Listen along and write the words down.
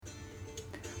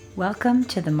Welcome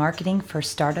to the Marketing for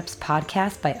Startups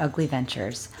podcast by Ugly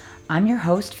Ventures. I'm your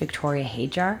host, Victoria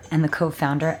Hajar, and the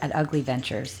co-founder at Ugly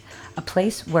Ventures, a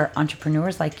place where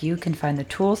entrepreneurs like you can find the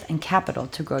tools and capital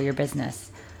to grow your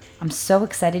business. I'm so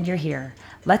excited you're here.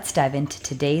 Let's dive into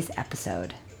today's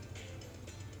episode.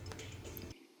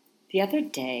 The other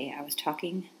day, I was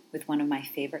talking with one of my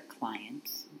favorite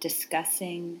clients,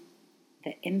 discussing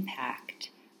the impact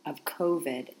of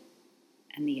COVID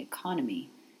and the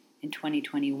economy in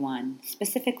 2021,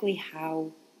 specifically how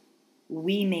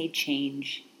we may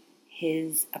change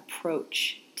his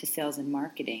approach to sales and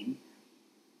marketing,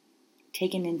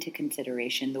 taking into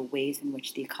consideration the ways in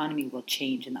which the economy will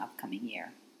change in the upcoming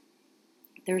year.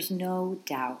 There's no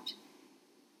doubt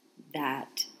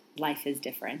that life is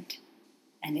different,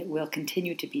 and it will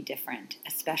continue to be different,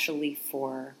 especially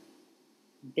for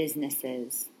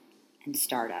businesses and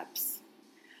startups.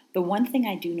 The one thing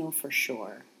I do know for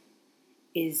sure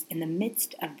is in the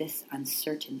midst of this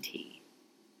uncertainty,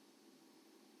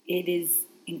 it is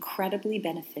incredibly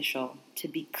beneficial to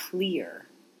be clear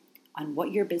on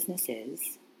what your business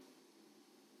is,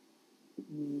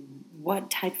 what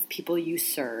type of people you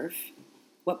serve,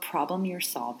 what problem you're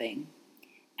solving,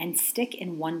 and stick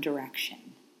in one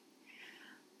direction.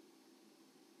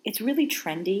 It's really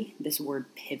trendy, this word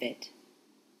pivot.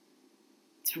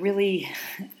 It's really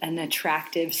an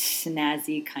attractive,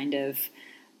 snazzy kind of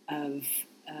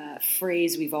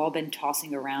phrase we've all been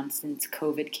tossing around since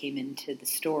COVID came into the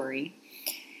story.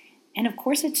 And of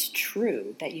course, it's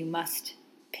true that you must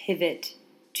pivot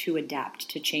to adapt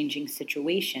to changing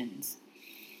situations.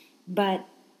 But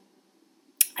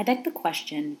I beg the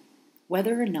question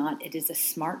whether or not it is a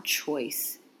smart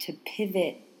choice to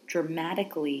pivot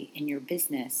dramatically in your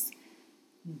business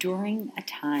during a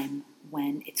time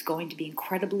when it's going to be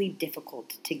incredibly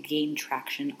difficult to gain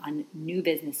traction on new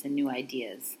business and new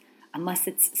ideas, unless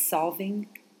it's solving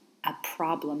a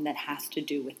problem that has to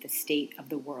do with the state of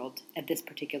the world at this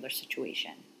particular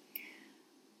situation.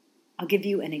 I'll give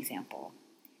you an example.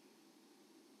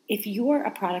 If you're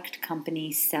a product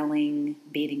company selling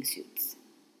bathing suits,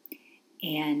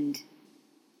 and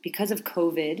because of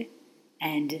COVID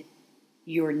and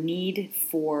your need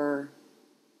for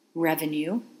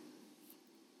revenue,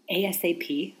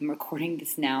 ASAP, I'm recording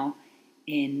this now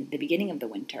in the beginning of the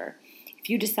winter, if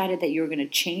you decided that you were going to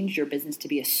change your business to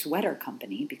be a sweater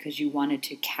company because you wanted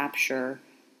to capture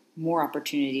more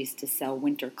opportunities to sell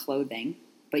winter clothing,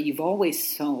 but you've always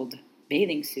sold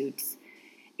bathing suits,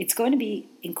 it's going to be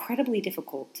incredibly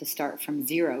difficult to start from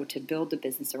zero to build a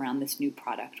business around this new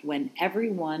product when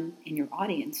everyone in your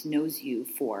audience knows you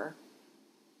for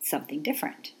something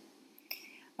different.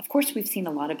 Of course, we've seen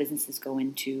a lot of businesses go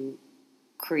into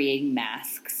creating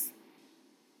masks,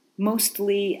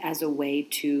 mostly as a way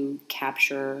to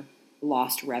capture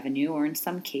lost revenue, or in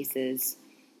some cases,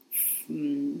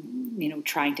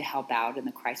 trying to help out in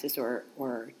the crisis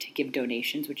or to give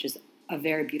donations, which is a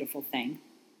very beautiful thing.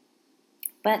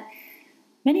 But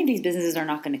many of these businesses are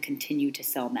not going to continue to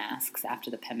sell masks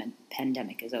after the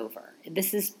pandemic is over.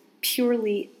 This is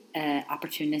purely an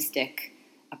opportunistic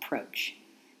approach.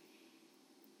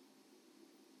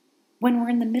 When we're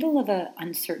in the middle of an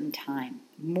uncertain time,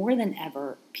 more than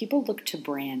ever, people look to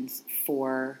brands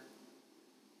for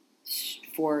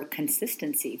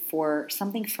consistency, for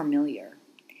something familiar.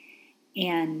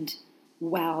 And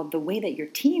while the way that your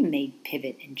team may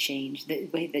pivot and change, the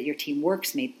way that your team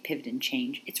works may pivot and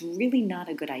change, it's really not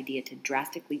a good idea to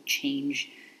drastically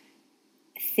change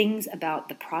things about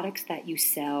the products that you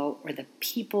sell or the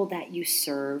people that you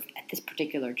serve at this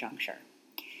particular juncture.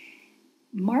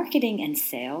 Marketing and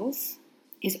sales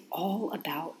is all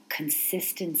about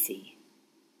consistency.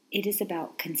 It is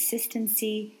about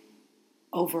consistency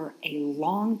over a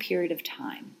long period of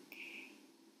time.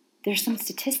 There's some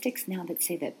statistics now that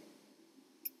say that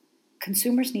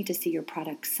consumers need to see your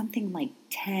product something like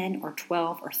 10 or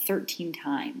 12 or 13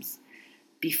 times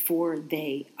before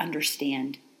they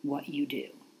understand what you do.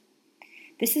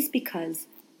 This is because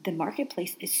the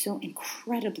marketplace is so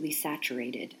incredibly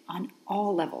saturated on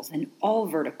all levels and all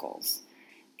verticals.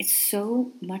 It's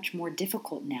so much more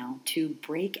difficult now to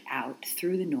break out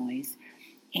through the noise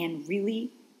and really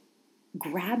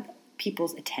grab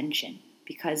people's attention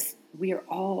because we are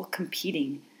all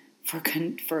competing for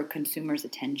consumers'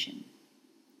 attention.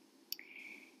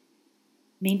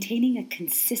 Maintaining a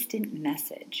consistent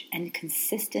message and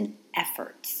consistent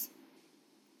efforts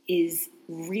is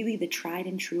really the tried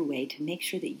and true way to make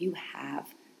sure that you have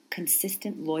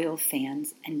consistent, loyal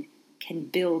fans and can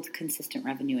build consistent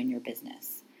revenue in your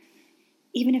business.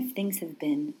 Even if things have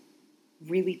been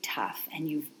really tough and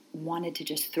you've wanted to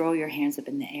just throw your hands up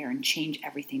in the air and change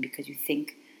everything because you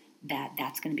think that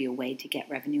that's going to be a way to get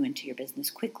revenue into your business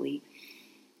quickly,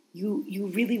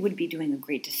 you really would be doing a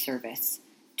great disservice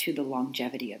to the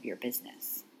longevity of your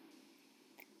business.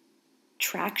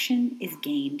 Traction is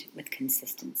gained with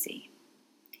consistency.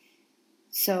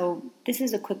 So this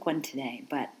is a quick one today,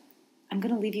 but I'm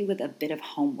going to leave you with a bit of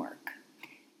homework.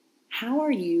 How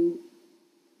are you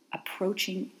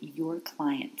approaching your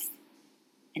clients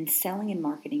and selling and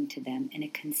marketing to them in a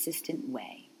consistent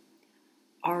way?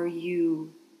 Are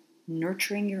you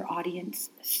nurturing your audience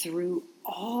through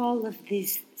all of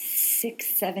these 6,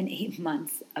 7, 8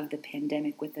 months of the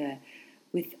pandemic with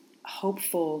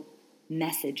hopeful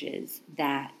messages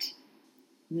that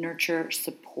nurture,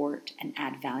 support, and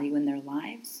add value in their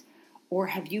lives? Or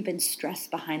have you been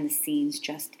stressed behind the scenes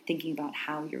just thinking about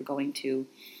how you're going to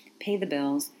pay the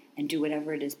bills and do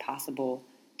whatever it is possible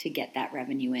to get that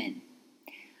revenue in?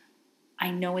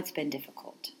 I know it's been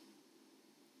difficult.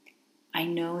 I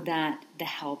know that the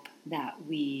help that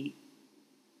we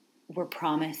were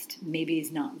promised maybe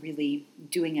is not really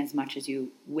doing as much as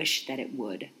you wish that it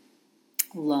would.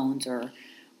 Loans or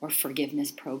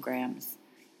forgiveness programs.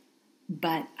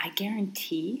 But I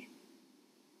guarantee,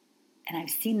 and I've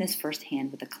seen this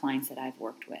firsthand with the clients that I've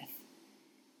worked with,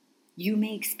 you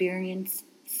may experience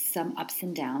some ups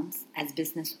and downs, as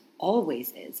business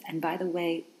always is. And by the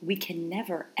way, we can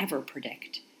never, ever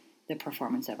predict the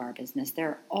performance of our business. There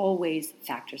are always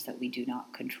factors that we do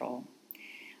not control.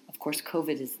 Of course,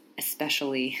 COVID is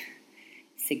especially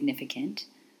significant,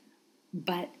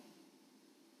 but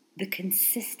the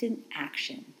consistent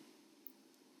action,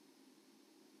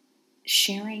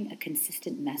 sharing a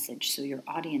consistent message so your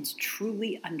audience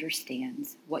truly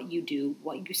understands what you do,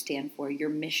 what you stand for, your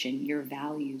mission, your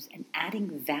values, and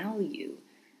adding value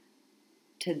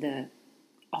to the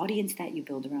audience that you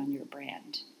build around your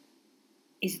brand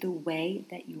is the way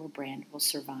that your brand will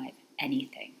survive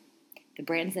anything. The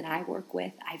brands that I work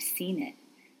with, I've seen it.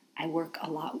 I work a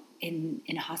lot in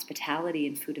hospitality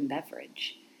and food and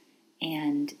beverage.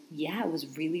 And yeah, it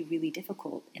was really, really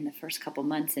difficult in the first couple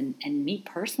months. And me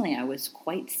personally, I was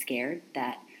quite scared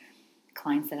that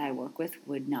clients that I work with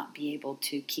would not be able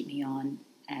to keep me on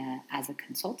as a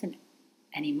consultant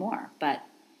anymore. But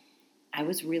I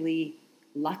was really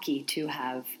lucky to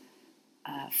have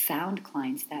found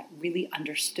clients that really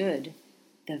understood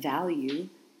the value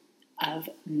of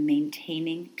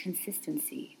maintaining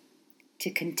consistency, to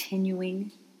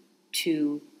continuing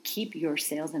to keep your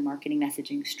sales and marketing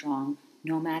messaging strong,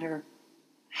 no matter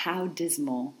how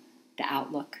dismal the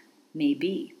outlook may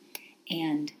be.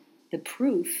 And the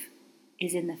proof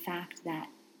is in the fact that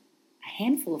a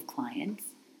handful of clients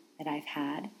that I've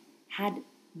had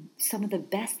some of the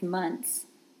best months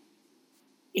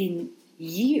in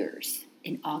years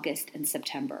in August and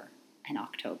September and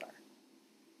October.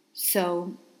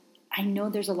 So I know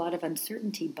there's a lot of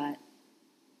uncertainty, but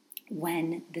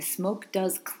when the smoke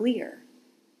does clear,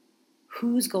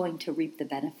 who's going to reap the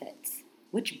benefits?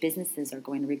 Which businesses are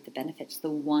going to reap the benefits?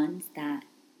 The ones that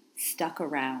stuck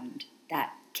around,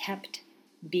 that kept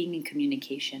being in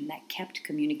communication, that kept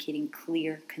communicating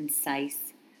clear,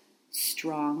 concise,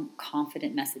 strong,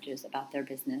 confident messages about their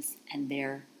business and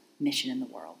their mission in the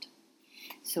world.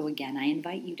 So again, I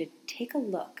invite you to take a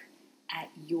look at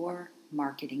your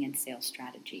marketing and sales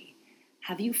strategy.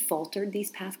 Have you faltered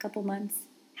these past couple months?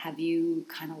 Have you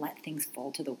kind of let things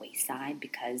fall to the wayside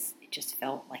because it just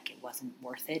felt like it wasn't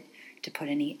worth it to put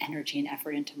any energy and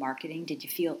effort into marketing? Did you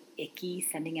feel icky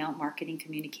sending out marketing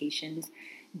communications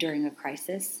during a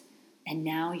crisis? And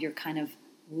now you're kind of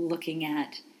looking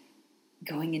at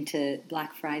going into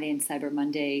Black Friday and Cyber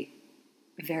Monday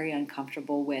very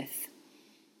uncomfortable with,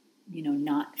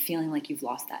 not feeling like you've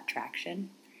lost that traction.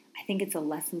 I think it's a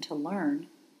lesson to learn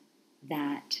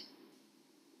that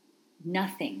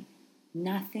nothing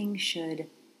should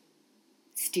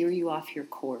steer you off your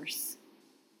course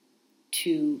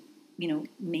to,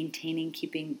 maintaining,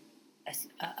 keeping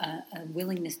a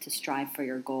willingness to strive for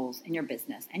your goals in your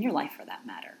business and your life for that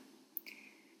matter.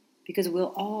 Because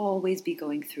we'll always be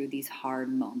going through these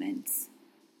hard moments,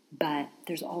 but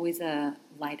there's always a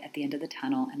light at the end of the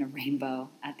tunnel and a rainbow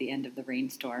at the end of the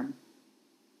rainstorm.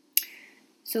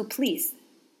 So please,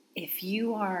 if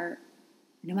you are,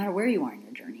 no matter where you are in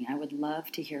your journey, I would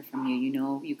love to hear from you.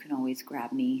 You can always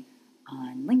grab me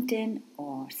on LinkedIn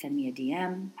or send me a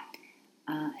DM.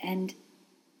 And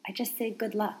I just say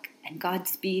good luck and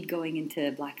Godspeed going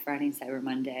into Black Friday and Cyber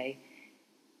Monday.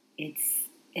 It's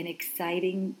an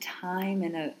exciting time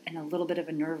and a little bit of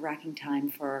a nerve-wracking time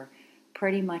for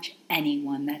pretty much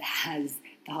anyone that has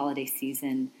the holiday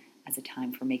season as a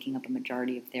time for making up a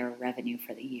majority of their revenue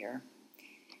for the year.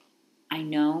 I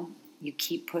know you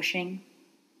keep pushing.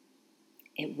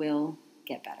 It will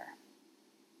get better.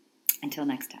 Until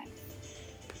next time.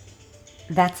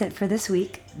 That's it for this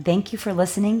week. Thank you for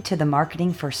listening to the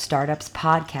Marketing for Startups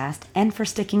podcast and for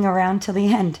sticking around till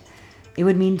the end. It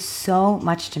would mean so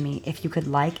much to me if you could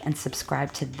like and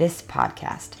subscribe to this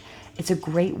podcast. It's a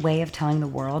great way of telling the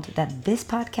world that this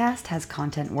podcast has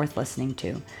content worth listening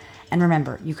to. And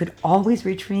remember, you could always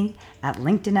reach me at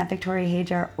LinkedIn at Victoria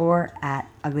Hajar or at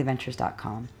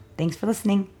uglyventures.com. Thanks for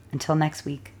listening. Until next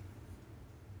week.